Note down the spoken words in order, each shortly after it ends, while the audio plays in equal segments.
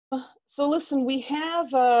So listen, we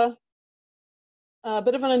have a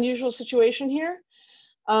bit of an unusual situation here.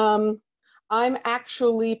 I'm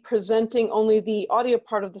actually presenting only the audio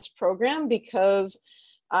part of this program because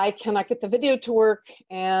I cannot get the video to work,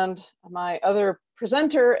 and my other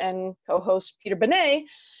presenter and co-host, Peter Benet,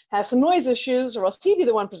 has some noise issues, or else he'd be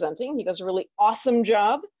the one presenting. He does a really awesome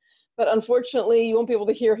job, but unfortunately, you won't be able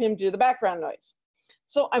to hear him due to the background noise.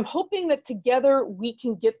 So I'm hoping that together we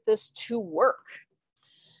can get this to work.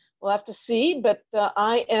 We'll have to see, but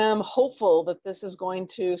I am hopeful that this is going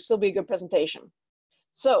to still be a good presentation.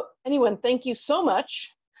 So anyone, thank you so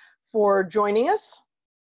much for joining us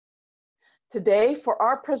today for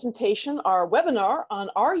our presentation, our webinar on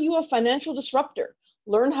Are You a Financial Disruptor?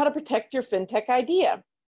 Learn how to protect your fintech idea.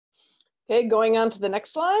 Okay, going on to the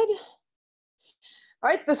next slide. All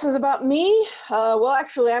right, this is about me. Well,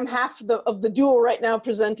 actually, I'm half of the duo right now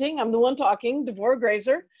presenting. I'm the one talking, Deborah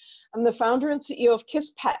Graeser. I'm the founder and CEO of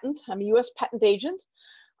KISS Patent. I'm a US patent agent.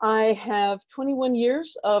 I have 21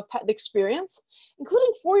 years of patent experience,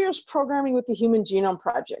 including 4 years programming with the Human Genome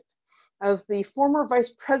Project. I was the former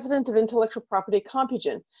vice president of intellectual property at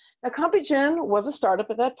Compugen. Now, Compugen was a startup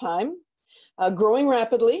at that time, growing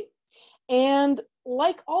rapidly. And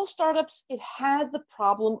like all startups, it had the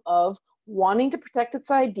problem of wanting to protect its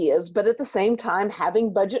ideas, but at the same time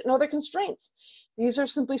having budget and other constraints. These are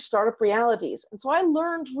simply startup realities. And so I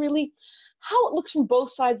learned really how it looks from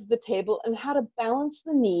both sides of the table and how to balance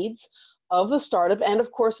the needs of the startup and,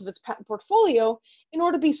 of course, of its patent portfolio in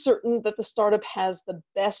order to be certain that the startup has the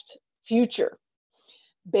best future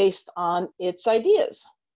based on its ideas.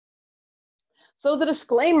 So the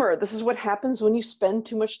disclaimer, this is what happens when you spend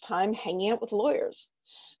too much time hanging out with lawyers.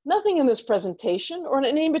 Nothing in this presentation or in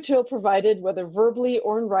any material provided, whether verbally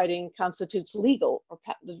or in writing, constitutes legal or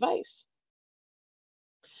patent advice.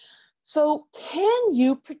 So can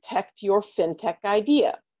you protect your fintech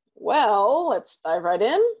idea? Well, let's dive right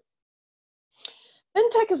in.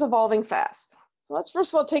 Fintech is evolving fast. So let's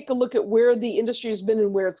first of all take a look at where the industry has been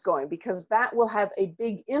and where it's going, because that will have a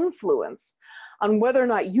big influence on whether or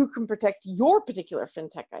not you can protect your particular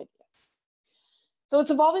fintech idea. So it's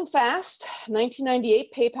evolving fast.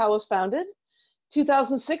 1998, PayPal was founded.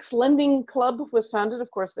 2006, Lending Club was founded.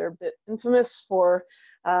 Of course, they're a bit infamous for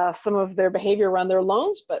some of their behavior around their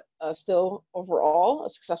loans, but still overall a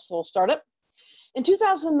successful startup. In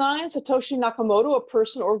 2009, Satoshi Nakamoto, a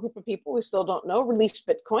person or a group of people we still don't know, released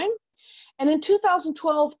Bitcoin. And in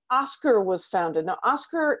 2012, Oscar was founded. Now,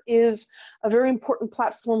 Oscar is a very important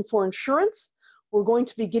platform for insurance. We're going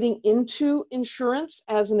to be getting into insurance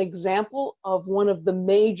as an example of one of the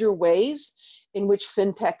major ways in which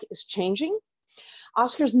fintech is changing.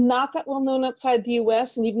 Oscar's not that well known outside the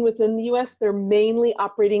US, and even within the US, they're mainly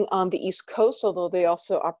operating on the East Coast, although they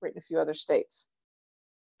also operate in a few other states.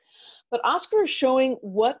 But Oscar is showing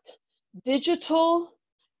what digital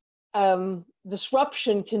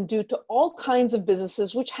disruption can do to all kinds of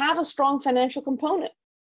businesses which have a strong financial component.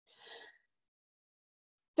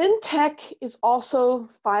 Fintech is also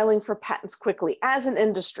filing for patents quickly as an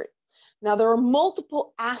industry. Now, there are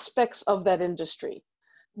multiple aspects of that industry.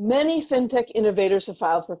 Many fintech innovators have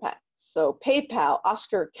filed for patents. So PayPal,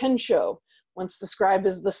 Oscar, Kensho, once described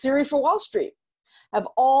as the Siri for Wall Street, have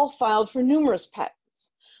all filed for numerous patents.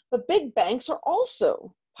 But big banks are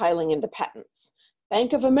also piling into patents.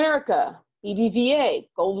 Bank of America, BBVA,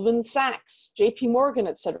 Goldman Sachs, JP Morgan,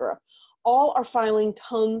 etc., all are filing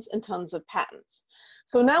tons and tons of patents.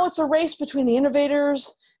 So now it's a race between the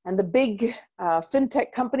innovators and the big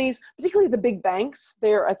fintech companies, particularly the big banks.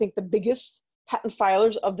 They're, I think, the biggest patent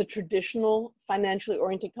filers of the traditional financially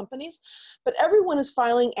oriented companies, but everyone is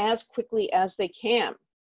filing as quickly as they can.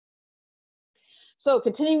 So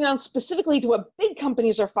continuing on specifically to what big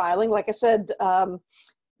companies are filing, like I said,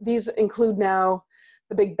 these include now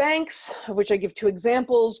the big banks, of which I give two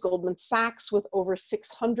examples: Goldman Sachs with over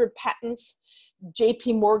 600 patents,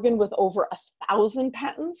 JP Morgan with over 1,000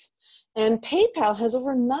 patents, and PayPal has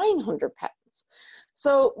over 900 patents.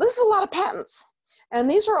 So this is a lot of patents. And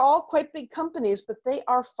these are all quite big companies, but they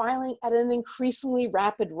are filing at an increasingly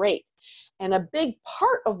rapid rate. And a big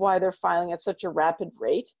part of why they're filing at such a rapid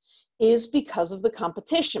rate is because of the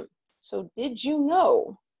competition. So did you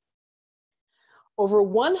know over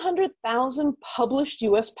 100,000 published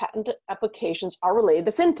US patent applications are related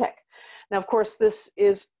to fintech? Now, of course, this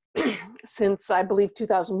is since, I believe,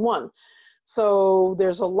 2001. So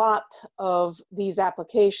there's a lot of these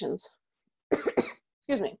applications,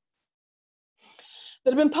 excuse me,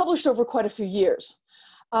 that have been published over quite a few years.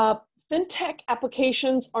 Fintech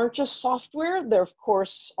applications aren't just software. They're, of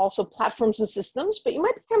course, also platforms and systems, but you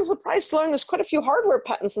might be kind of surprised to learn there's quite a few hardware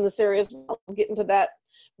patents in this area as well. We'll get into that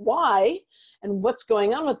why and what's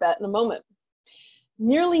going on with that in a moment.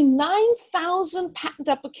 Nearly 9,000 patent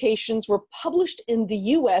applications were published in the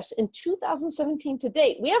US in 2017 to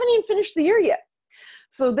date. We haven't even finished the year yet.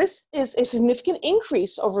 So this is a significant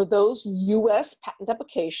increase over those US patent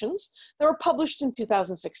applications that were published in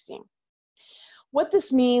 2016. What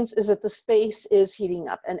this means is that the space is heating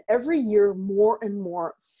up, and every year more and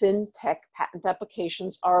more fintech patent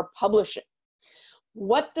applications are publishing.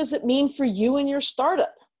 What does it mean for you and your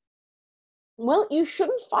startup? Well, you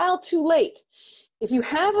shouldn't file too late. If you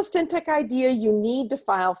have a fintech idea, you need to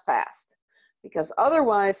file fast, because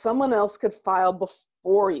otherwise someone else could file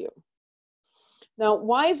before you. Now,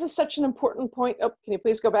 why is this such an important point? Oh, can you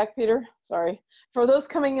please go back, Peter? Sorry. For those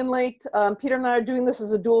coming in late, Peter and I are doing this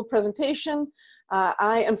as a dual presentation.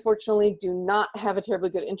 I, unfortunately, do not have a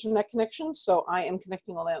terribly good internet connection, so I am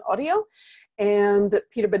connecting only on audio. And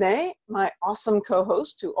Peter Benet, my awesome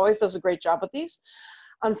co-host, who always does a great job with these,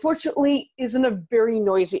 unfortunately is in a very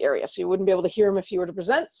noisy area, so you wouldn't be able to hear him if you were to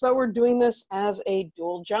present. So we're doing this as a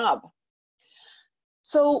dual job.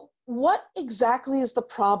 So what exactly is the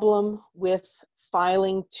problem with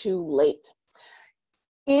filing too late?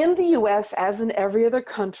 In the US, as in every other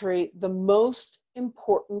country, the most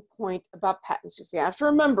important point about patents, if you have to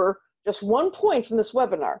remember just one point from this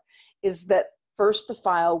webinar, is that first to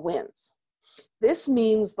file wins. This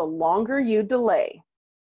means the longer you delay,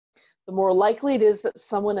 the more likely it is that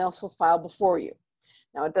someone else will file before you.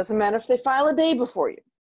 Now, it doesn't matter if they file a day before you.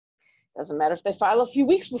 It doesn't matter if they file a few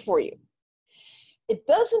weeks before you. It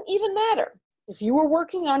doesn't even matter if you were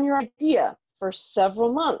working on your idea for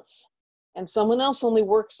several months and someone else only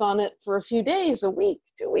works on it for a few days, a week,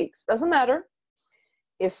 2 weeks, doesn't matter.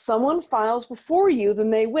 If someone files before you,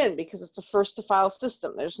 then they win because it's a first to file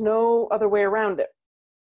system. There's no other way around it.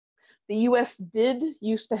 The US did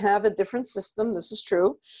used to have a different system, this is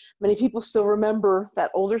true. Many people still remember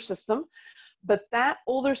that older system, but that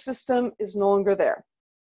older system is no longer there.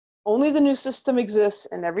 Only the new system exists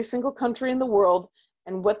in every single country in the world,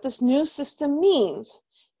 and what this new system means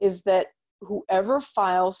is that whoever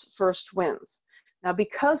files first wins. Now,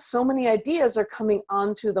 because so many ideas are coming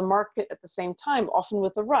onto the market at the same time, often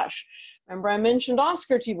with a rush. Remember, I mentioned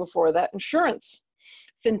Oscar to you before, that insurance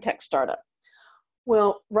fintech startup.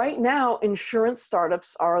 Well, right now, insurance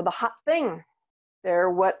startups are the hot thing.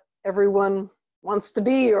 They're what everyone wants to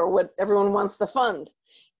be or what everyone wants to fund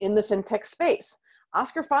in the fintech space.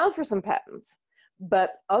 Oscar filed for some patents,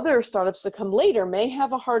 but other startups that come later may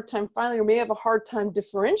have a hard time filing or may have a hard time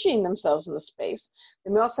differentiating themselves in the space.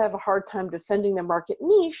 They may also have a hard time defending their market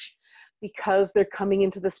niche because they're coming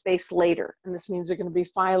into the space later, and this means they're going to be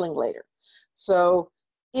filing later. So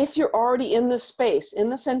if you're already in this space, in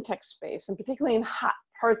the fintech space, and particularly in hot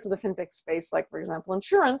parts of the fintech space, like for example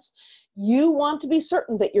insurance, you want to be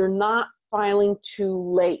certain that you're not filing too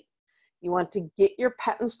late. You want to get your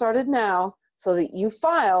patent started now so that you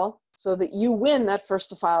file, so that you win that first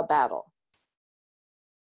to file battle.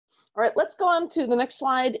 All right, let's go on to the next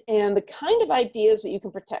slide and the kind of ideas that you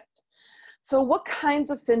can protect. So what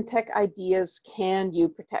kinds of fintech ideas can you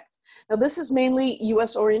protect? Now, this is mainly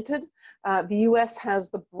US oriented. The US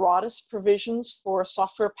has the broadest provisions for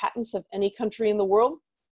software patents of any country in the world.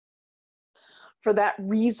 For that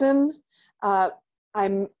reason,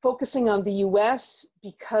 I'm focusing on the US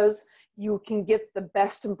because you can get the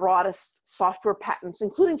best and broadest software patents,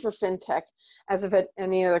 including for fintech, as of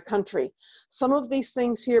any other country. Some of these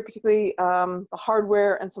things here, particularly the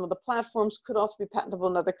hardware and some of the platforms, could also be patentable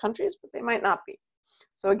in other countries, but they might not be.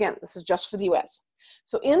 So again, this is just for the US.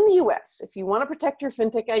 So in the US, if you want to protect your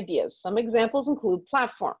fintech ideas, some examples include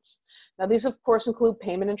platforms. Now these of course include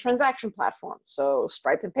payment and transaction platforms, so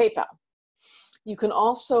Stripe and PayPal. You can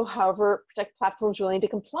also, however, protect platforms relating to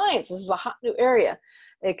compliance. This is a hot new area.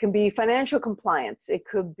 It can be financial compliance. It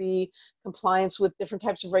could be compliance with different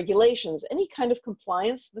types of regulations. Any kind of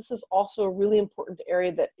compliance, this is also a really important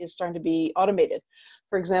area that is starting to be automated.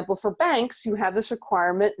 For example, for banks, you have this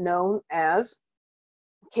requirement known as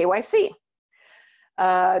KYC.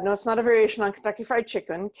 No, it's not a variation on Kentucky Fried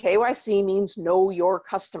Chicken. KYC means know your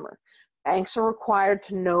customer. Banks are required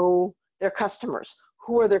to know their customers.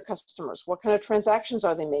 Who are their customers? What kind of transactions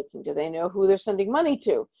are they making? Do they know who they're sending money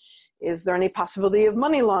to? Is there any possibility of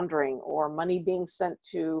money laundering or money being sent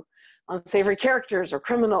to unsavory characters or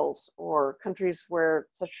criminals or countries where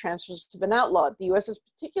such transfers have been outlawed? The US is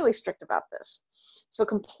particularly strict about this. So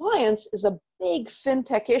compliance is a big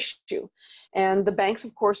fintech issue. And the banks,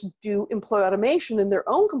 of course, do employ automation in their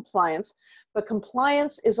own compliance, but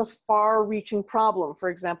compliance is a far-reaching problem. For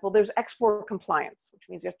example, there's export compliance, which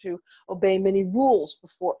means you have to obey many rules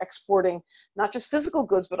before exporting not just physical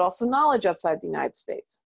goods, but also knowledge outside the United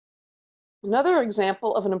States. Another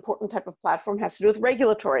example of an important type of platform has to do with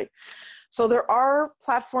regulatory. So there are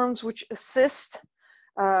platforms which assist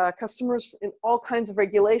customers in all kinds of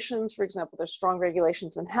regulations. For example, there's strong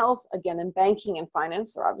regulations in health. Again, in banking and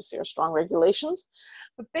finance, there obviously are strong regulations.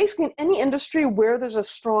 But basically in any industry where there's a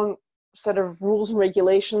strong set of rules and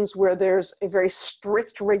regulations, where there's a very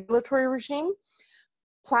strict regulatory regime,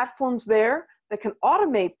 platforms there that can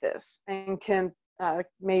automate this and can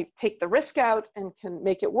may take the risk out and can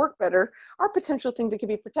make it work better are potential things that can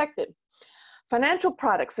be protected. Financial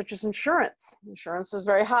products such as insurance. Insurance is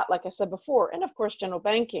very hot, like I said before, and of course, general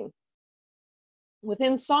banking.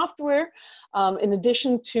 Within software, in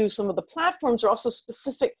addition to some of the platforms, there are also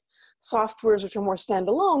specific softwares which are more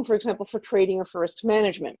standalone, for example, for trading or for risk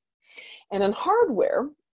management. And in hardware,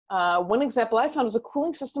 one example I found is a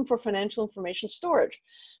cooling system for financial information storage.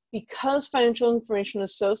 Because financial information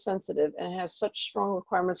is so sensitive and has such strong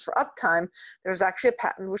requirements for uptime, there's actually a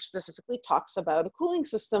patent which specifically talks about a cooling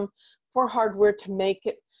system for hardware to make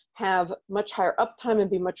it have much higher uptime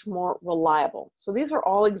and be much more reliable. So these are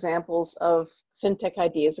all examples of fintech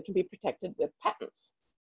ideas that can be protected with patents.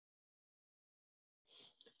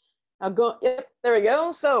 Yep, there we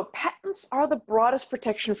go. So patents are the broadest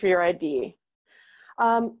protection for your idea.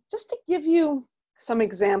 Just to give you some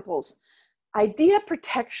examples, idea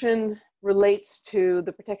protection relates to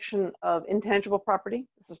the protection of intangible property.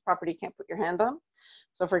 This is property you can't put your hand on.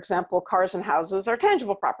 So for example, cars and houses are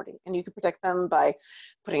tangible property, and you can protect them by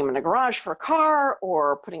putting them in a garage for a car,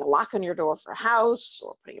 or putting a lock on your door for a house,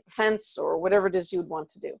 or putting up a fence, or whatever it is you would want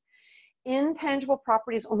to do. Intangible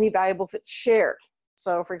property is only valuable if it's shared.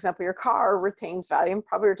 So for example, your car retains value, and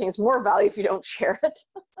probably retains more value if you don't share it.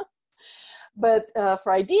 But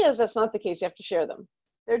for ideas, that's not the case. You have to share them.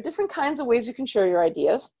 There are different kinds of ways you can share your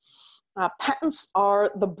ideas. Patents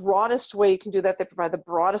are the broadest way you can do that. They provide the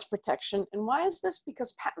broadest protection. And why is this?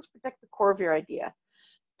 Because patents protect the core of your idea.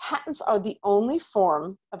 Patents are the only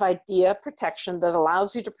form of idea protection that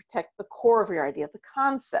allows you to protect the core of your idea, the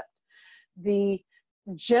concept, the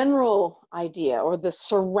general idea, or the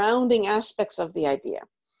surrounding aspects of the idea.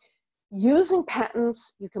 Using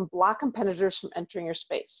patents, you can block competitors from entering your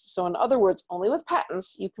space. So in other words, only with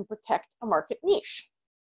patents, you can protect a market niche.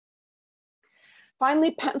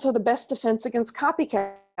 Finally, patents are the best defense against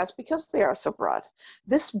copycats because they are so broad.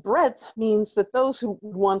 This breadth means that those who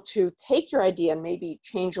want to take your idea and maybe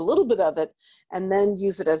change a little bit of it and then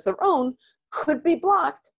use it as their own could be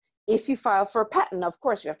blocked if you file for a patent. Now, of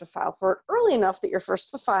course, you have to file for it early enough that you're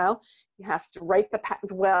first to file. You have to write the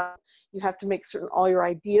patent well. You have to make certain all your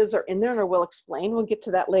ideas are in there and are well explained. We'll get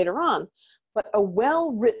to that later on. But a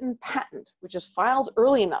well-written patent, which is filed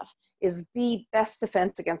early enough, is the best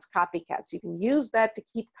defense against copycats. You can use that to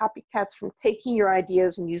keep copycats from taking your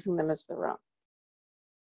ideas and using them as their own.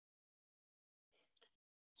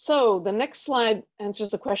 So the next slide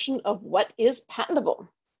answers the question of what is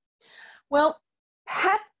patentable. Well,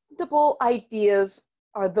 patentable ideas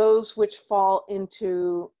are those which fall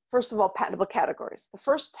into, first of all, patentable categories. The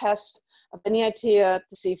first test of any idea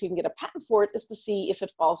to see if you can get a patent for it is to see if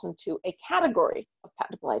it falls into a category of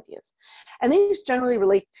patentable ideas. And these generally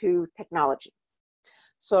relate to technology.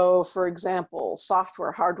 So for example,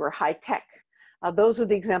 software, hardware, high tech. Those are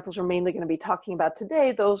the examples we're mainly going to be talking about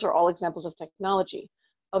today. Those are all examples of technology.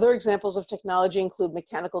 Other examples of technology include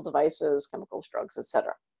mechanical devices, chemicals, drugs,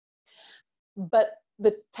 etc. But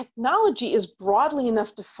the technology is broadly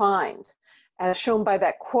enough defined, as shown by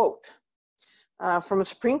that quote from a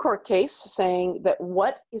Supreme Court case saying that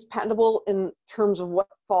what is patentable in terms of what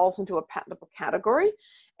falls into a patentable category,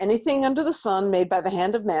 anything under the sun made by the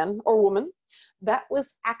hand of man or woman, that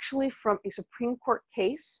was actually from a Supreme Court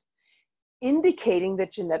case indicating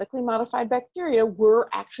that genetically modified bacteria were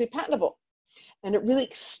actually patentable. And it really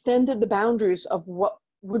extended the boundaries of what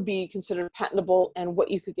would be considered patentable and what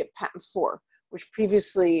you could get patents for, which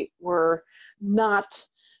previously were not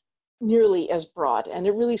nearly as broad. And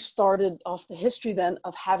it really started off the history then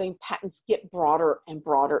of having patents get broader and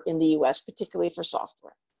broader in the US, particularly for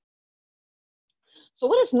software. So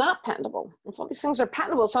what is not patentable? If all these things are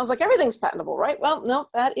patentable, it sounds like everything's patentable, right? Well, no,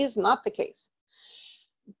 that is not the case.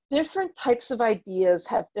 Different types of ideas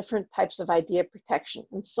have different types of idea protection,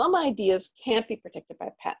 and some ideas can't be protected by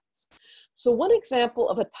patents. So one example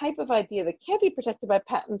of a type of idea that can't be protected by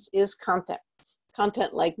patents is content.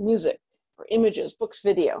 Content like music or images, books,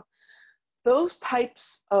 video. Those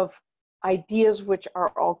types of ideas which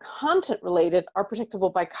are all content related are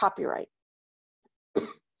protectable by copyright.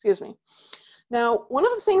 Excuse me. Now, one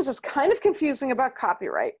of the things that's kind of confusing about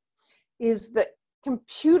copyright is that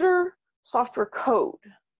computer software code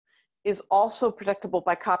is also protectable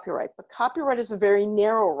by copyright, but copyright is a very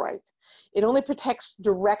narrow right. It only protects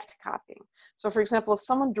direct copying. So for example, if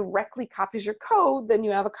someone directly copies your code, then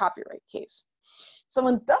you have a copyright case.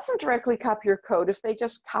 Someone doesn't directly copy your code, if they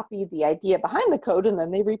just copy the idea behind the code and then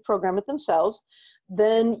they reprogram it themselves,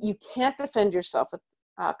 then you can't defend yourself with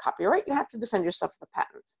copyright, you have to defend yourself with a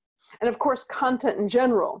patent. And of course, content in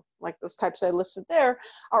general, like those types I listed there,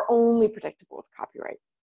 are only protectable with copyright.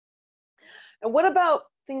 And what about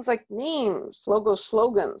things like names, logos,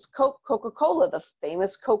 slogans? Coke, Coca-Cola, the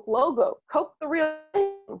famous Coke logo. Coke, the real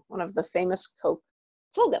thing, one of the famous Coke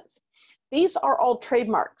slogans. These are all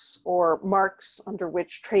trademarks or marks under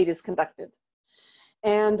which trade is conducted.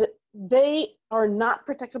 And they are not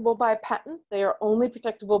protectable by a patent. They are only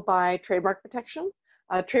protectable by trademark protection.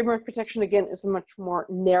 Trademark protection, again, is a much more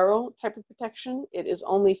narrow type of protection. It is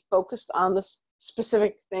only focused on this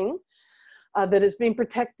specific thing that is being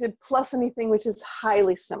protected, plus anything which is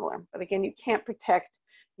highly similar. But again, you can't protect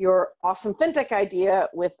your awesome fintech idea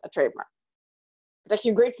with a trademark. Protect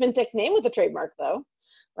your great fintech name with a trademark, though.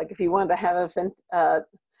 Like if you wanted to have a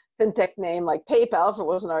fintech name like PayPal, if it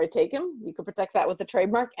wasn't already taken, you could protect that with a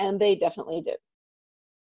trademark, and they definitely did.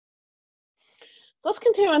 So let's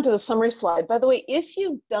continue on to the summary slide. By the way, if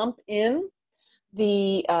you dump in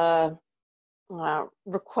the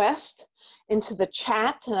request into the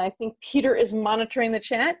chat, and I think Peter is monitoring the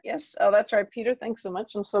chat. Yes, oh, that's right, Peter, thanks so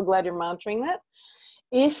much. I'm so glad you're monitoring that.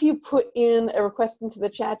 If you put in a request into the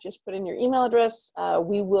chat, just put in your email address.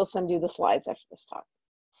 We will send you the slides after this talk.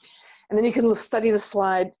 And then you can study the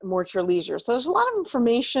slide more at your leisure. So there's a lot of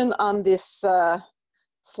information on this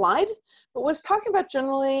slide, but what it's talking about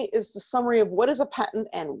generally is the summary of what is a patent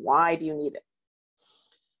and why do you need it.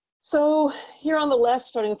 So here on the left,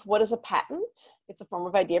 starting with what is a patent? It's a form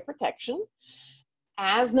of idea protection.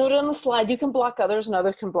 As noted on the slide, you can block others and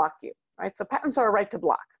others can block you, right? So patents are a right to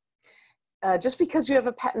block. Just because you have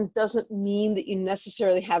a patent doesn't mean that you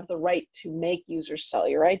necessarily have the right to make, use, or sell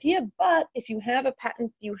your idea, but if you have a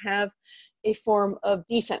patent, you have a form of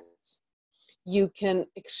defense. You can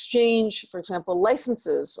exchange, for example,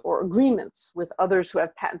 licenses or agreements with others who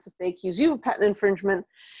have patents if they accuse you of patent infringement,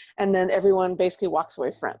 and then everyone basically walks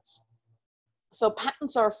away friends. So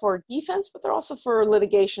patents are for defense, but they're also for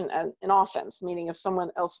litigation and offense, meaning if someone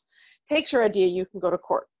else takes your idea, you can go to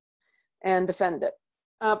court and defend it.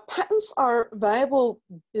 Patents are valuable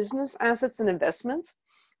business assets and investments.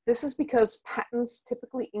 This is because patents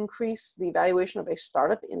typically increase the valuation of a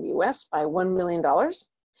startup in the US by $1 million.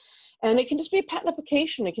 And it can just be a patent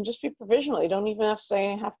application. It can just be provisional. You don't even have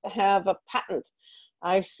to have a patent.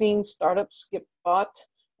 I've seen startups get bought,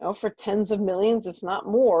 for tens of millions, if not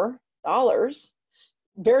more, dollars.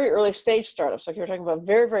 Very early stage startups. So if you're talking about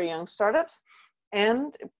very, very young startups,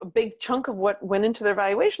 and a big chunk of what went into their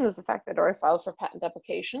valuation is the fact that already filed for patent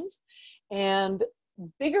applications. And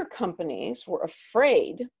bigger companies were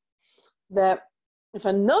afraid that if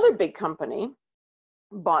another big company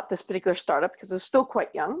bought this particular startup, because it's still quite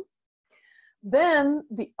young, then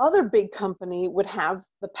the other big company would have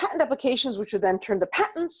the patent applications, which would then turn to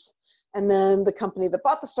patents, and then the company that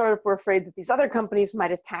bought the startup were afraid that these other companies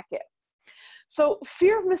might attack it. So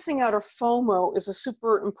fear of missing out, or FOMO, is a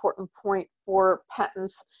super important point for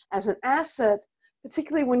patents as an asset,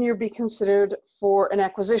 particularly when you're being considered for an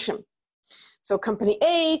acquisition. So company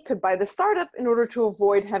A could buy the startup in order to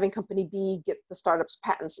avoid having company B get the startup's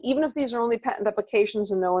patents, even if these are only patent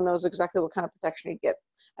applications and no one knows exactly what kind of protection you get.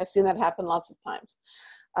 I've seen that happen lots of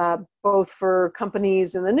times, both for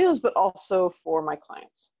companies in the news, but also for my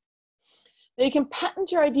clients. Now you can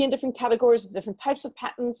patent your idea in different categories, different types of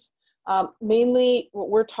patents. Mainly what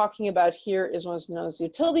we're talking about here is what's known as the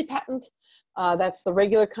utility patent. That's the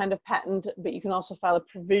regular kind of patent, but you can also file a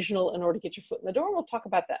provisional in order to get your foot in the door. And we'll talk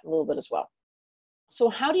about that in a little bit as well. So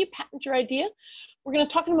how do you patent your idea? We're going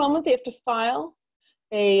to talk in a moment. They have to file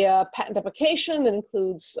a patent application that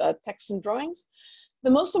includes text and drawings. The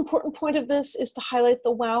most important point of this is to highlight the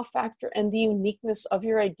wow factor and the uniqueness of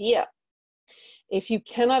your idea. If you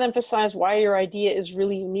cannot emphasize why your idea is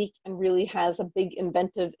really unique and really has a big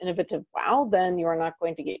innovative wow, then you are not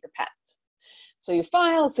going to get your patent. So you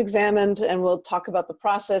file, it's examined, and we'll talk about the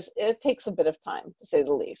process. It takes a bit of time, to say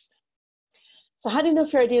the least. So how do you know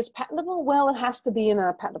if your idea is patentable? Well, it has to be in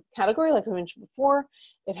a patent category, like I mentioned before.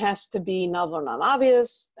 It has to be novel or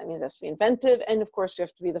non-obvious. That means it has to be inventive. And of course, you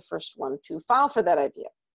have to be the first one to file for that idea.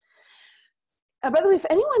 By the way, if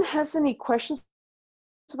anyone has any questions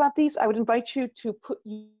about these, I would invite you to put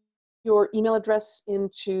your email address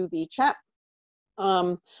into the chat.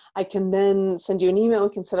 I can then send you an email.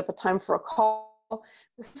 We can set up a time for a call.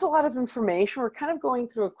 This is a lot of information. We're kind of going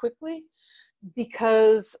through it quickly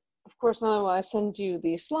because of course, not only will I send you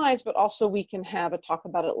these slides, but also we can have a talk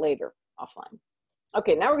about it later offline.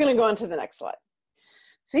 Okay, now we're going to go on to the next slide.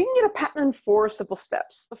 So you can get a patent in 4 simple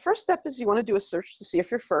steps. The first step is you want to do a search to see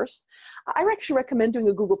if you're first. I actually recommend doing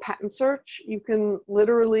a Google patent search. You can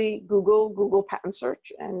literally Google patent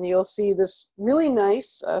search, and you'll see this really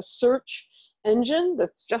nice search engine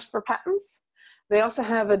that's just for patents. They also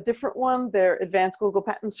have a different one, their advanced Google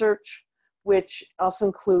patent search, which also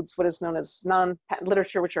includes what is known as non-patent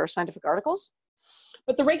literature, which are scientific articles.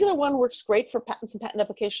 But the regular one works great for patents and patent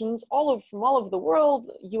applications from all over the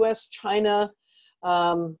world, US, China,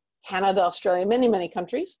 Canada, Australia, many, many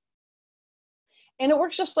countries. And it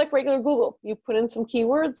works just like regular Google. You put in some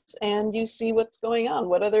keywords and you see what's going on.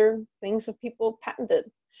 What other things have people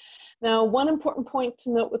patented? Now, one important point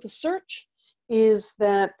to note with the search is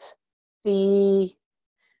that the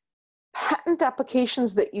patent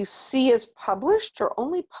applications that you see as published are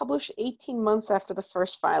only published 18 months after the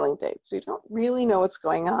first filing date. So you don't really know what's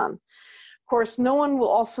going on. Of course, no one will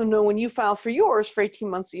also know when you file for yours for 18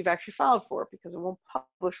 months that you've actually filed for it, because it won't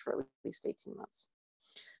publish for at least 18 months.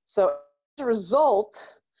 So as a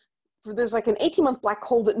result, there's like an 18-month black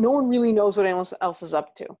hole that no one really knows what anyone else is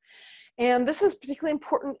up to. And this is particularly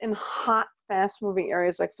important in hot, fast-moving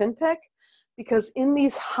areas like fintech, because in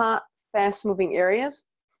these hot, fast-moving areas,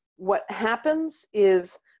 what happens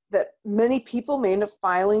is that many people may end up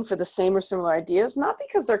filing for the same or similar ideas, not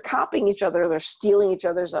because they're copying each other, they're stealing each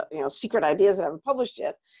other's secret ideas that haven't published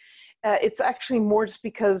yet. It's actually more just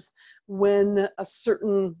because when a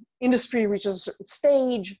certain industry reaches a certain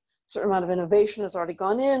stage, a certain amount of innovation has already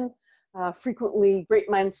gone in. Frequently, great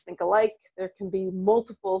minds think alike. There can be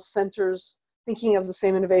multiple centers thinking of the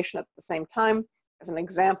same innovation at the same time. As an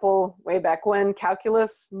example, way back when,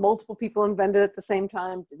 calculus, multiple people invented it at the same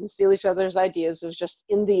time, didn't steal each other's ideas, it was just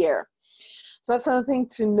in the air. So that's another thing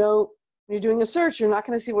to note. When you're doing a search, you're not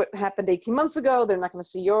going to see what happened 18 months ago, they're not going to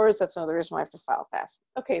see yours, that's another reason why I have to file fast.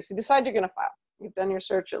 Okay, so decide you're going to file. You've done your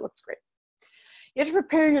search, it looks great. You have to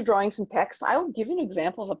prepare your drawings and text. I will give you an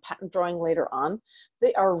example of a patent drawing later on.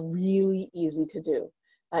 They are really easy to do.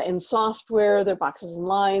 In software, they're boxes and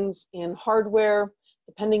lines. In hardware,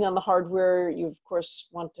 depending on the hardware, you of course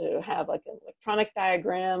want to have like an electronic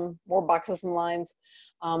diagram, more boxes and lines.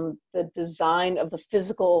 The design of the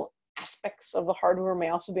physical aspects of the hardware may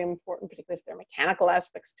also be important, particularly if there are mechanical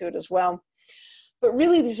aspects to it as well. But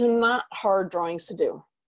really, these are not hard drawings to do.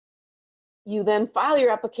 You then file your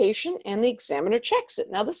application and the examiner checks it.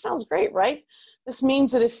 Now this sounds great, right? This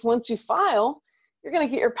means that if once you file, you're going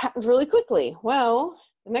to get your patent really quickly. Well,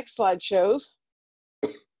 the next slide shows,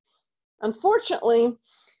 unfortunately,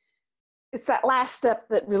 it's that last step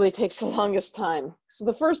that really takes the longest time. So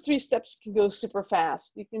the first 3 steps can go super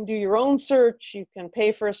fast. You can do your own search, you can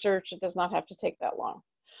pay for a search, it does not have to take that long.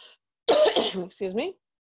 Excuse me.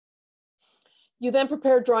 You then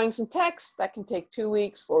prepare drawings and text. That can take 2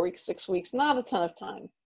 weeks, 4 weeks, 6 weeks, not a ton of time.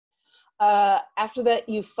 After that,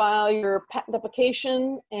 you file your patent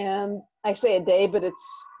application, and I say a day, but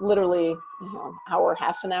it's literally an hour,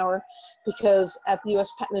 half an hour, because at the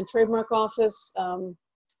US Patent and Trademark Office,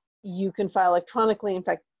 you can file electronically. In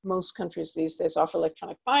fact, most countries these days offer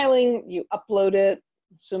electronic filing. You upload it,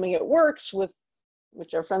 assuming it works with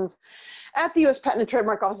our friends at the US Patent and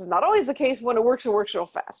Trademark Office. Is not always the case, but when it works real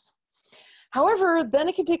fast. However, then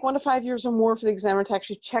it can take 1 to 5 years or more for the examiner to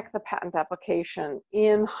actually check the patent application.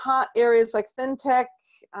 In hot areas like fintech,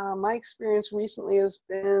 my experience recently has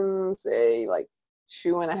been, say, like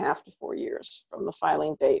 2.5 to 4 years from the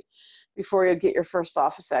filing date before you get your first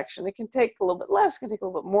office action. It can take a little bit less, it can take a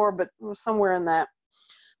little bit more, but somewhere in that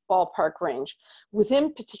ballpark range.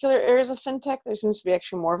 Within particular areas of fintech, there seems to be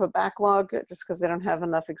actually more of a backlog just because they don't have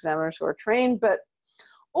enough examiners who are trained, but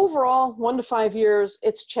overall, 1 to 5 years,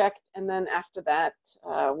 it's checked, and then after that,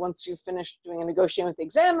 once you've finished doing a negotiation with the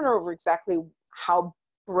examiner over exactly how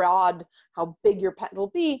broad, how big your patent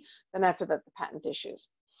will be, then after that, the patent issues.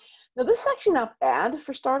 Now, this is actually not bad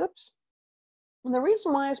for startups, and the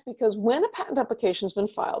reason why is because when a patent application has been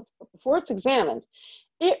filed, but before it's examined,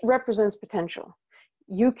 it represents potential.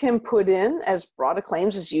 You can put in as broad a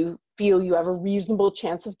claims as you feel you have a reasonable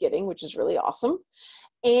chance of getting, which is really awesome.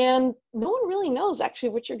 And no one really knows actually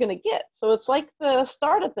what you're going to get. So it's like the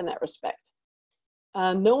startup in that respect.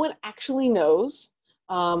 No one actually knows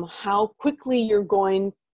how quickly you're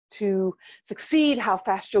going to succeed, how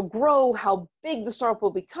fast you'll grow, how big the startup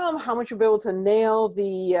will become, how much you'll be able to nail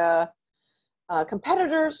the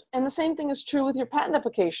competitors. And the same thing is true with your patent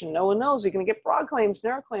application. No one knows. You're going to get broad claims,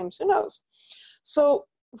 narrow claims, who knows? So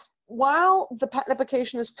while the patent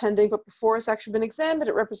application is pending, but before it's actually been examined,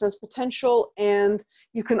 it represents potential, and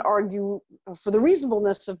you can argue for the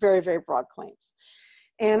reasonableness of very, very broad claims.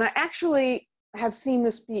 And I actually have seen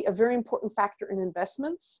this be a very important factor in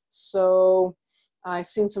investments. So I've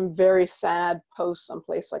seen some very sad posts on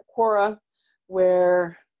places like Quora,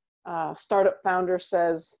 where a startup founder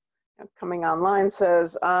says, coming online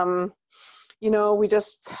says, you know, we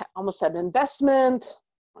just almost had an investment,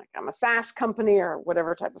 like I'm a SaaS company or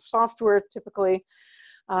whatever type of software typically,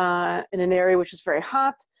 in an area which is very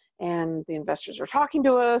hot, and the investors are talking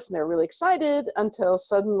to us and they're really excited until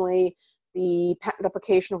suddenly the patent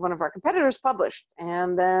application of one of our competitors published,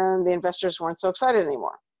 and then the investors weren't so excited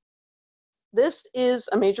anymore. This is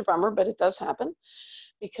a major bummer, but it does happen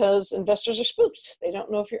because investors are spooked. They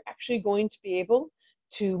don't know if you're actually going to be able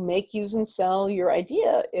to make, use, and sell your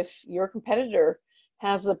idea. If your competitor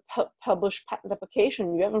has a published patent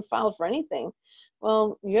application, you haven't filed for anything,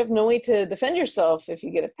 well, you have no way to defend yourself if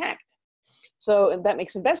you get attacked. So that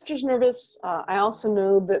makes investors nervous. I also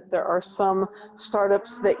know that there are some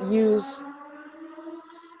startups that use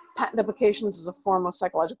patent applications as a form of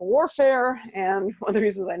psychological warfare. And one of the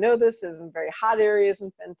reasons I know this is in very hot areas in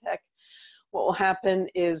fintech, what will happen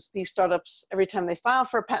is these startups, every time they file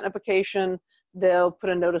for a patent application, they'll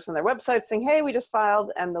put a notice on their website saying, hey, we just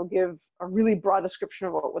filed, and they'll give a really broad description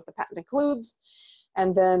of what the patent includes.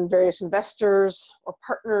 And then various investors or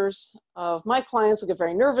partners of my clients will get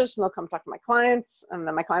very nervous, and they'll come talk to my clients, and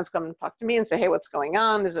then my clients come and talk to me and say, hey, what's going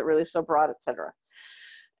on? Is it really so broad, et cetera?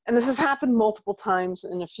 And this has happened multiple times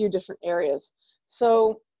in a few different areas.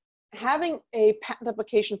 So having a patent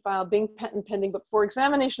application filed, being patent pending, but for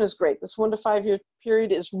examination is great. This 1 to 5 year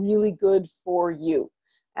period is really good for you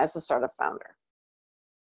as the startup founder.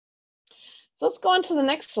 So let's go on to the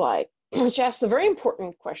next slide, which asks the very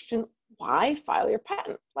important question, why file your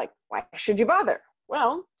patent? Like, why should you bother?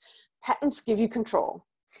 Well, patents give you control.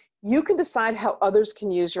 You can decide how others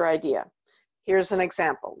can use your idea. Here's an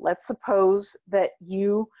example. Let's suppose that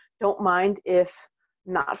you don't mind if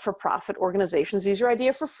not-for-profit organizations use your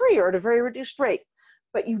idea for free or at a very reduced rate,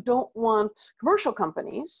 but you don't want commercial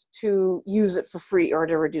companies to use it for free or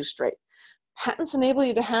at a reduced rate. Patents enable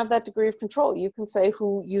you to have that degree of control. You can say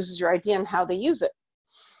who uses your idea and how they use it.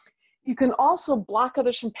 You can also block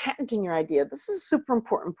others from patenting your idea. This is a super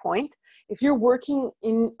important point. If you're working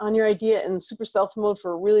on your idea in super stealth mode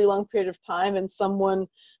for a really long period of time and someone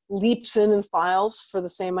leaps in and files for the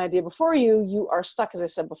same idea before you, you are stuck, as I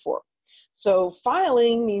said before. So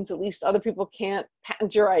filing means at least other people can't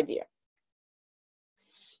patent your idea.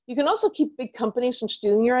 You can also keep big companies from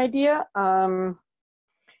stealing your idea.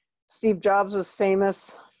 Steve Jobs was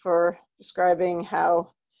famous for describing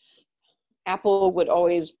how Apple would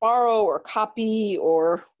always borrow or copy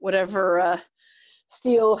or whatever,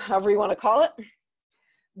 steal, however you want to call it.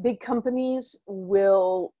 Big companies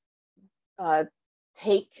will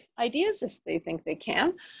take ideas if they think they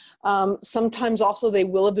can. Sometimes also they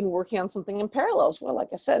will have been working on something in parallel as well. Like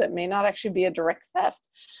I said, it may not actually be a direct theft.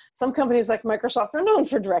 Some companies like Microsoft are known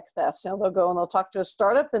for direct thefts. You know, they'll go and they'll talk to a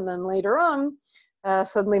startup, and then later on,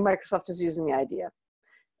 suddenly Microsoft is using the idea.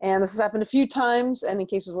 And this has happened a few times, and in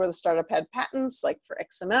cases where the startup had patents, like for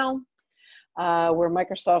XML, where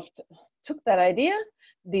Microsoft took that idea,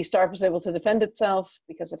 the startup was able to defend itself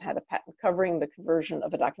because it had a patent covering the conversion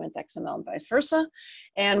of a document to XML and vice versa,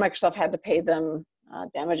 and Microsoft had to pay them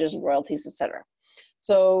damages and royalties, etc.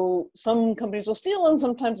 So some companies will steal, and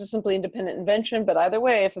sometimes it's simply independent invention, but either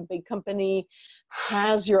way, if a big company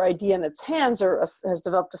has your idea in its hands or has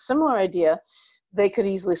developed a similar idea, they could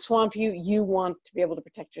easily swamp you. You want to be able to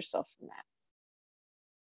protect yourself from that.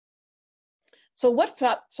 So what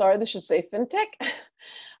sorry, this should say fintech.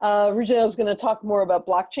 Originally I was going to talk more about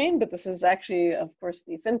blockchain, but this is actually, of course,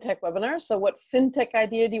 the fintech webinar. So what fintech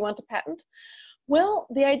idea do you want to patent? Well,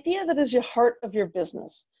 the idea that is your heart of your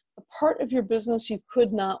business, the part of your business you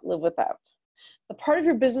could not live without. The part of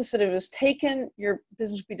your business that if it was taken, your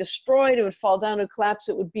business would be destroyed, it would fall down, it would collapse,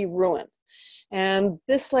 it would be ruined. And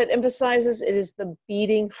this slide emphasizes it is the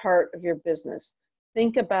beating heart of your business.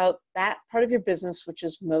 Think about that part of your business which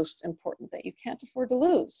is most important, that you can't afford to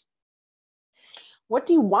lose. What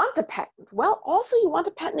do you want to patent? Well, also you want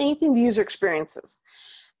to patent anything the user experiences.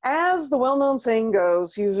 As the well-known saying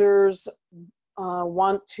goes, users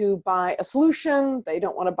want to buy a solution, they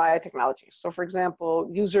don't want to buy a technology. So for example,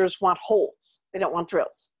 users want holes, they don't want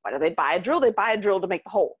drills. Why do they buy a drill? They buy a drill to make the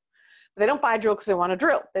hole. They don't buy a drill because they want a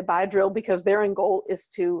drill. They buy a drill because their end goal is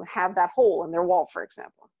to have that hole in their wall, for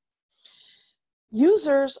example.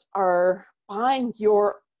 Users are buying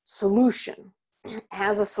your solution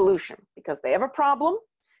as a solution because they have a problem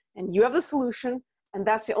and you have the solution, and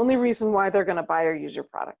that's the only reason why they're going to buy or use your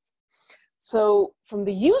product. So from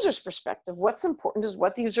the user's perspective, what's important is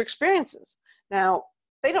what the user experiences. Now,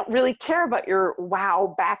 they don't really care about your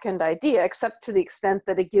wow backend idea, except to the extent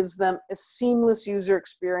that it gives them a seamless user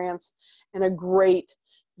experience and a great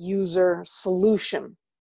user solution.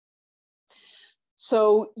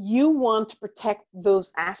 So you want to protect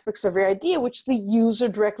those aspects of your idea which the user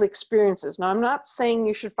directly experiences. Now, I'm not saying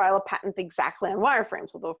you should file a patent exactly on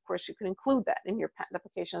wireframes, although of course you can include that in your patent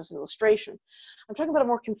application as an illustration. I'm talking about it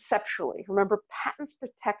more conceptually. Remember, patents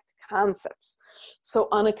protect concepts. So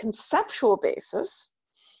on a conceptual basis,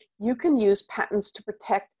 you can use patents to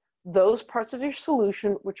protect those parts of your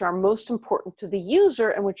solution which are most important to the user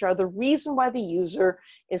and which are the reason why the user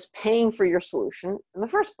is paying for your solution in the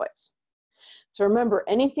first place. So remember,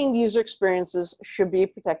 anything the user experiences should be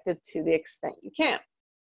protected to the extent you can.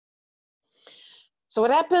 So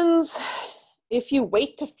what happens if you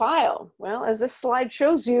wait to file? Well, as this slide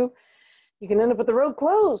shows you, you can end up with the road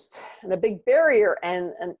closed and a big barrier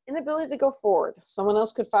and an inability to go forward. Someone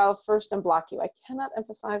else could file first and block you. I cannot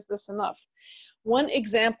emphasize this enough. One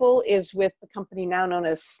example is with the company now known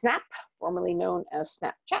as Snap, formerly known as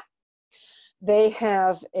Snapchat. They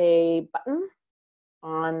have a button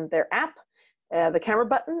on their app. The camera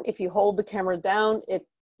button, if you hold the camera down,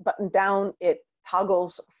 it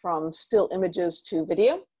toggles from still images to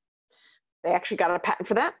video. They actually got a patent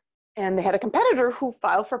for that. And they had a competitor who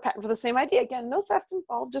filed for a patent for the same idea. Again, no theft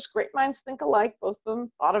involved, just great minds think alike. Both of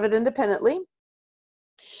them thought of it independently.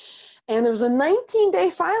 And there was a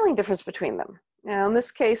 19-day filing difference between them. Now, in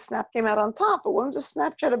this case, Snap came out on top, but what if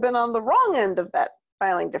Snapchat had been on the wrong end of that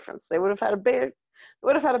filing difference? They would have had a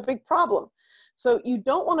big problem. So you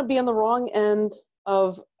don't want to be on the wrong end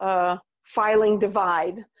of filing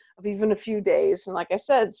divide of even a few days. And like I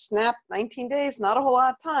said, Snap, 19 days, not a whole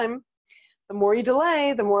lot of time. The more you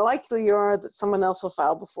delay, the more likely you are that someone else will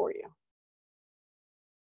file before you.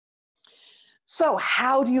 So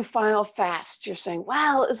how do you file fast? You're saying,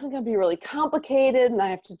 well, isn't it going to be really complicated and I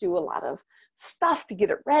have to do a lot of stuff to get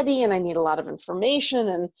it ready and I need a lot of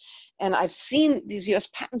information and I've seen these US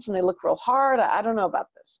patents and they look real hard. I don't know about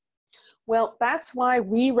this. Well, that's why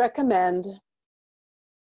we recommend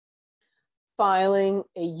filing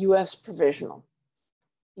a US provisional.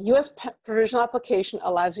 US provisional application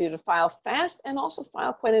allows you to file fast and also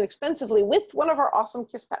file quite inexpensively with one of our awesome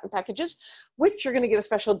KISS patent packages, which you're going to get a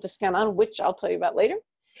special discount on, which I'll tell you about later.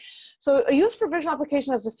 So a US provisional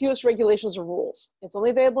application has the fewest regulations or rules. It's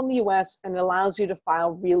only available in the US and it allows you to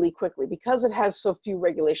file really quickly because it has so few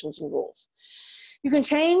regulations and rules. You can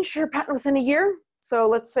change your patent within a year. So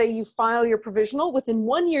let's say you file your provisional. Within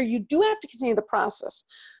 1 year, you do have to continue the process.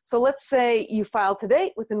 So let's say you file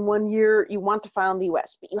today. Within 1 year, you want to file in the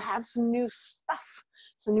US, but you have some new stuff,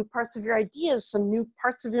 some new parts of your ideas, some new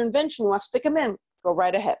parts of your invention. You want to stick them in, go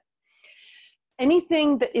right ahead.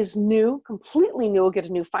 Anything that is new, completely new, will get a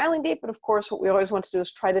new filing date. But of course, what we always want to do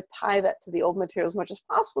is try to tie that to the old material as much as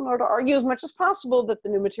possible in order to argue as much as possible that the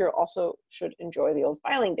new material also should enjoy the old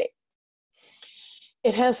filing date.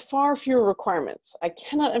 It has far fewer requirements. I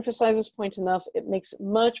cannot emphasize this point enough. It makes it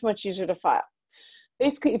much, much easier to file.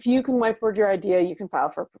 Basically, if you can whiteboard your idea, you can file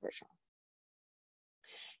for a provisional.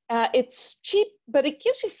 It's cheap, but it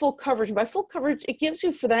gives you full coverage. And by full coverage, it gives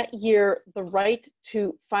you for that year the right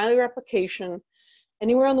to file your application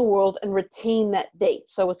anywhere in the world and retain that date.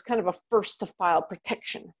 So it's kind of a first to file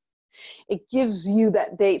protection. It gives you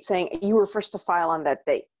that date saying you were first to file on that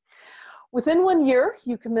date. Within 1 year,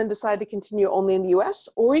 you can then decide to continue only in the US,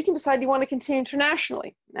 or you can decide you want to continue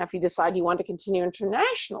internationally. Now, if you decide you want to continue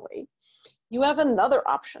internationally, you have another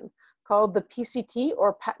option called the PCT,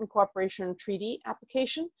 or Patent Cooperation Treaty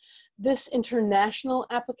application. This international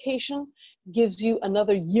application gives you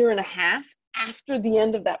another 1.5 years after the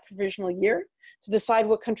end of that provisional year to decide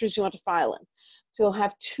what countries you want to file in. So you'll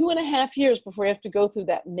have 2.5 years before you have to go through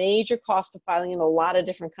that major cost of filing in a lot of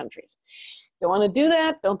different countries. Don't want to do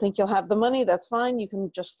that, don't think you'll have the money, that's fine. You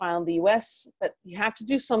can just file in the US, but you have to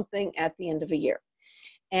do something at the end of a year.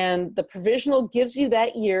 And the provisional gives you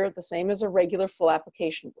that year the same as a regular full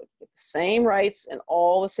application would, with the same rights in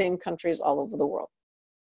all the same countries all over the world.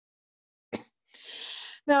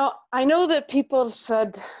 Now, I know that people have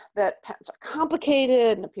said that patents are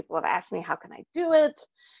complicated, and people have asked me, how can I do it?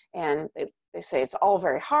 And they say it's all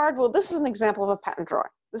very hard. Well, this is an example of a patent drawing.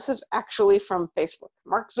 This is actually from Facebook.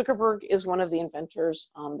 Mark Zuckerberg is one of the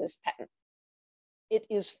inventors on this patent. It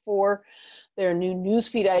is for their new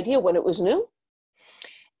newsfeed idea when it was new.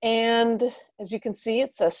 And as you can see,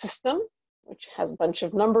 it's a system which has a bunch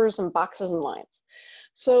of numbers and boxes and lines.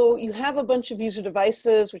 So you have a bunch of user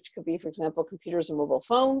devices, which could be, for example, computers and mobile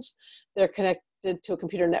phones. They're connected to a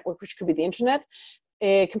computer network, which could be the internet.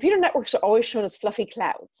 Computer networks are always shown as fluffy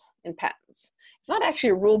clouds in patents. It's not actually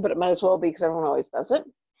a rule, but it might as well be because everyone always does it.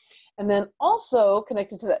 And then also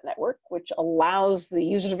connected to that network, which allows the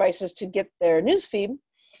user devices to get their newsfeed,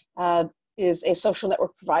 is a social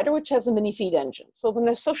network provider, which has a mini feed engine. So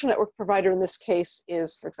the social network provider in this case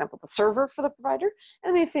is, for example, the server for the provider, and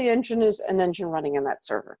the mini feed engine is an engine running in that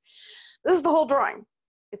server. This is the whole drawing.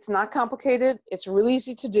 It's not complicated. It's really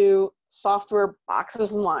easy to do. Software,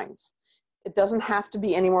 boxes, and lines. It doesn't have to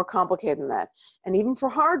be any more complicated than that. And even for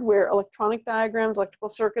hardware, electronic diagrams, electrical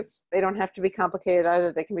circuits, they don't have to be complicated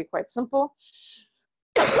either. They can be quite simple.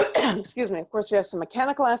 Excuse me. Of course, you have some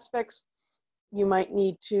mechanical aspects. You might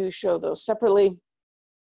need to show those separately.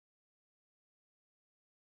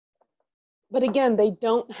 But again, they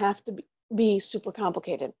don't have to be super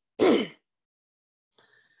complicated.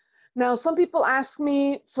 Now, some people ask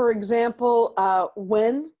me, for example,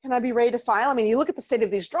 when can I be ready to file? I mean, you look at the state of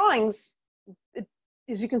these drawings,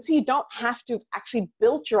 as you can see, you don't have to actually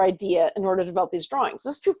build your idea in order to develop these drawings.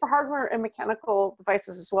 This is true for hardware and mechanical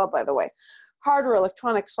devices as well, by the way. Hardware,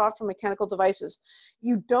 electronic, software, mechanical devices.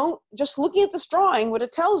 You don't, just looking at this drawing, what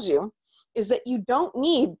it tells you is that you don't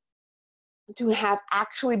need to have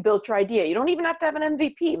actually built your idea. You don't even have to have an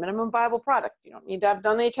MVP, minimum viable product. You don't need to have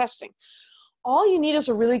done any testing. All you need is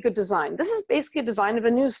a really good design. This is basically a design of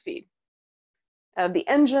a news feed, the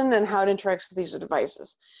engine and how it interacts with these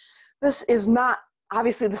devices. This is not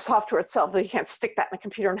obviously the software itself, that you can't stick that in a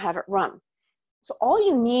computer and have it run. So all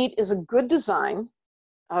you need is a good design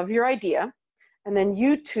of your idea, and then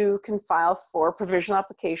you too can file for a provisional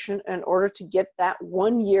application in order to get that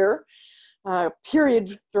 1 year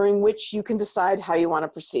period during which you can decide how you want to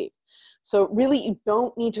proceed. So really, you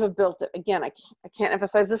don't need to have built it. Again, I can't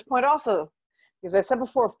emphasize this point also, because I said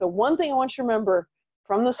before, the one thing I want you to remember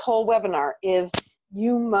from this whole webinar is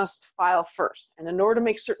you must file first. And in order to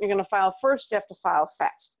make certain you're going to file first, you have to file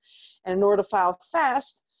fast. And in order to file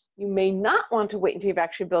fast, you may not want to wait until you've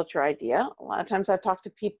actually built your idea. A lot of times I talk to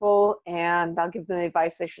people and I'll give them the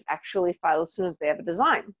advice they should actually file as soon as they have a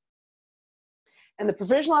design. And the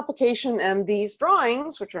provisional application and these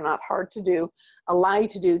drawings, which are not hard to do, allow you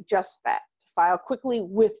to do just that, to file quickly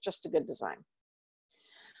with just a good design.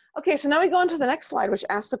 Okay, so now we go on to the next slide, which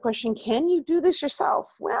asks the question, can you do this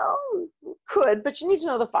yourself? Well, you could, but you need to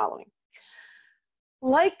know the following.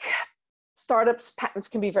 Like startups, patents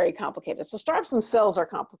can be very complicated. So startups themselves are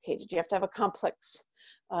complicated. You have to have a complex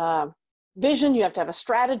vision, you have to have a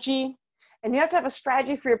strategy, and you have to have a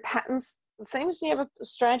strategy for your patents, the same as you have a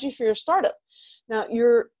strategy for your startup. Now,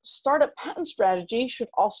 your startup patent strategy should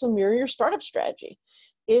also mirror your startup strategy.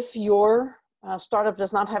 If your startup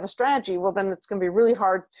does not have a strategy, well, then it's going to be really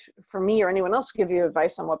hard for me or anyone else to give you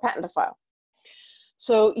advice on what patent to file.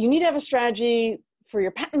 So you need to have a strategy for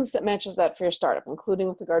your patents that matches that for your startup, including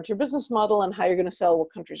with regard to your business model and how you're going to sell,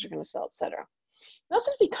 what countries you're going to sell, et cetera. You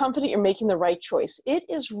also have to be confident you're making the right choice. It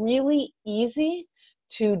is really easy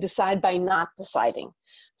to decide by not deciding.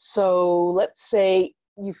 So let's say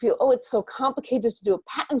you feel, oh, it's so complicated to do a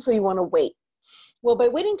patent, so you want to wait. Well, by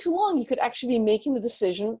waiting too long, you could actually be making the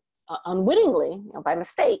decision unwittingly, by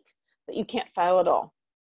mistake, that you can't file at all.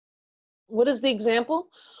 What is the example?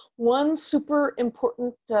 One super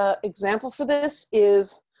important example for this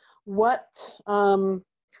is what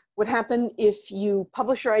would happen if you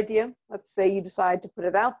publish your idea. Let's say you decide to put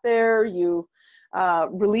it out there, you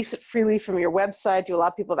release it freely from your website, you allow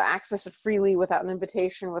people to access it freely without an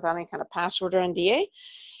invitation, without any kind of password or NDA,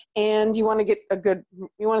 and you want to get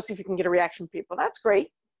you want to see if you can get a reaction from people. That's great.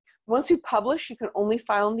 Once you publish, you can only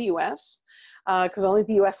file in the US, because only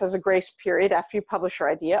the US has a grace period after you publish your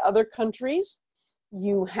idea. Other countries,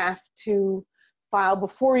 you have to file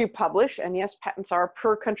before you publish, and yes, patents are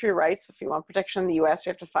per country rights. If you want protection in the US,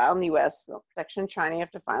 you have to file in the US. If you want protection in China, you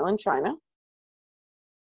have to file in China.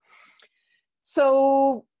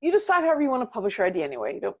 So you decide however you want to publish your idea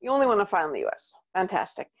anyway. You only want to file in the US.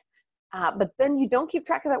 Fantastic. But then you don't keep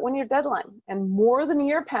track of that 1 year deadline, and more than a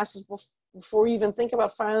year passes before you even think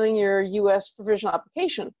about filing your US provisional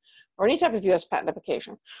application or any type of US patent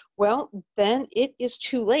application. Well, then it is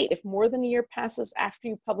too late. If more than a year passes after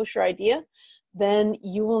you publish your idea, then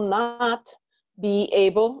you will not be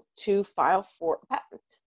able to file for a patent.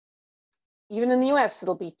 Even in the US,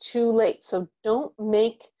 it'll be too late. So don't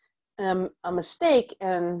make a mistake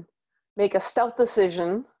and make a stealth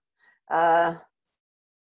decision not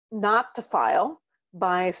to file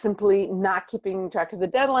by simply not keeping track of the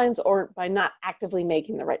deadlines or by not actively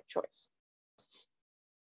making the right choice.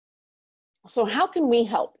 So how can we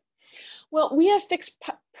help? Well, we have fixed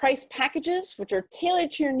price packages which are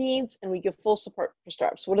tailored to your needs, and we give full support for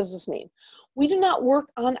startups. What does this mean? We do not work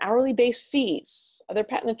on hourly based fees. Other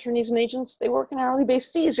patent attorneys and agents, they work on hourly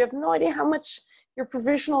based fees. You have no idea how much your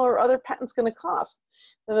provisional or other patent's going to cost.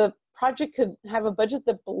 The project could have a budget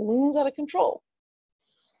that balloons out of control.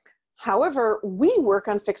 However, we work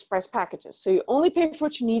on fixed price packages, so you only pay for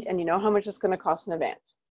what you need and you know how much it's going to cost in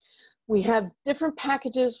advance. We have different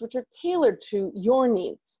packages which are tailored to your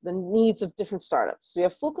needs, the needs of different startups. So you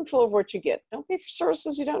have full control of what you get. Don't pay for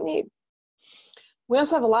services you don't need. We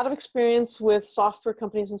also have a lot of experience with software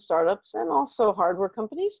companies and startups and also hardware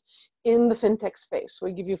companies in the fintech space.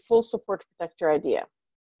 We give you full support to protect your idea.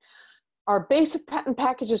 Our basic patent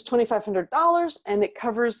package is $2,500 and it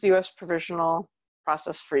covers the US provisional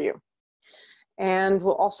process for you. And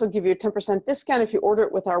we'll also give you a 10% discount if you order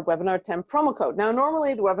it with our Webinar 10 promo code. Now,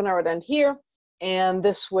 normally the webinar would end here, and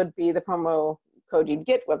this would be the promo code you'd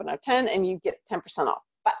get, Webinar 10, and you get 10% off.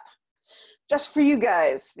 But just for you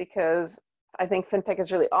guys, because I think fintech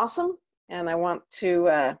is really awesome, and I want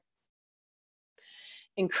to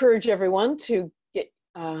encourage everyone to get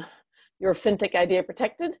your fintech idea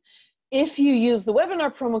protected. If you use the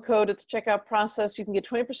webinar promo code at the checkout process, you can get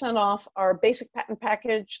 20% off our basic patent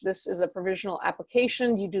package. This is a provisional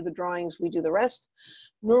application. You do the drawings, we do the rest.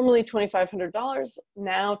 Normally $2,500,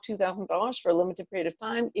 now $2,000 for a limited period of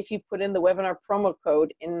time if you put in the webinar promo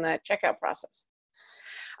code in that checkout process.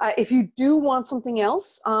 If you do want something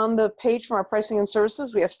else on the page from our pricing and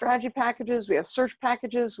services, we have strategy packages, we have search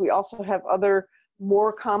packages, we also have other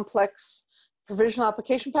more complex provisional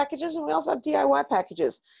application packages, and we also have DIY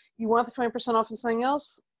packages. You want the 20% off of something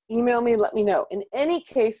else? Email me, let me know. In any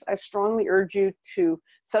case, I strongly urge you to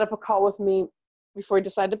set up a call with me before you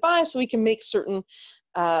decide to buy so we can make certain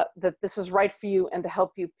that this is right for you and to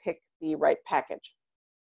help you pick the right package.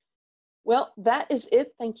 Well, that is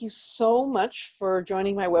it. Thank you so much for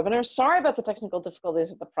joining my webinar. Sorry about the technical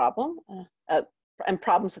difficulties of the problem and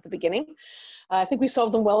problems at the beginning. I think we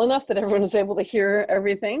solved them well enough that everyone was able to hear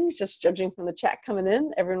everything. Just judging from the chat coming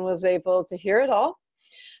in, everyone was able to hear it all.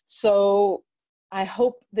 So I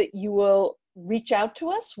hope that you will reach out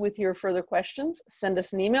to us with your further questions. Send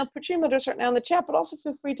us an email. Put your email address right now in the chat, but also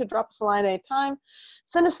feel free to drop us a line anytime.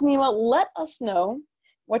 Send us an email. Let us know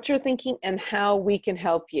what you're thinking and how we can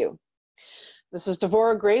help you. This is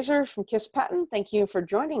Devorah Graeser from KISS Patent. Thank you for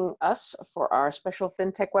joining us for our special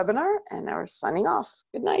FinTech webinar, and we're signing off.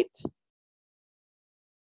 Good night.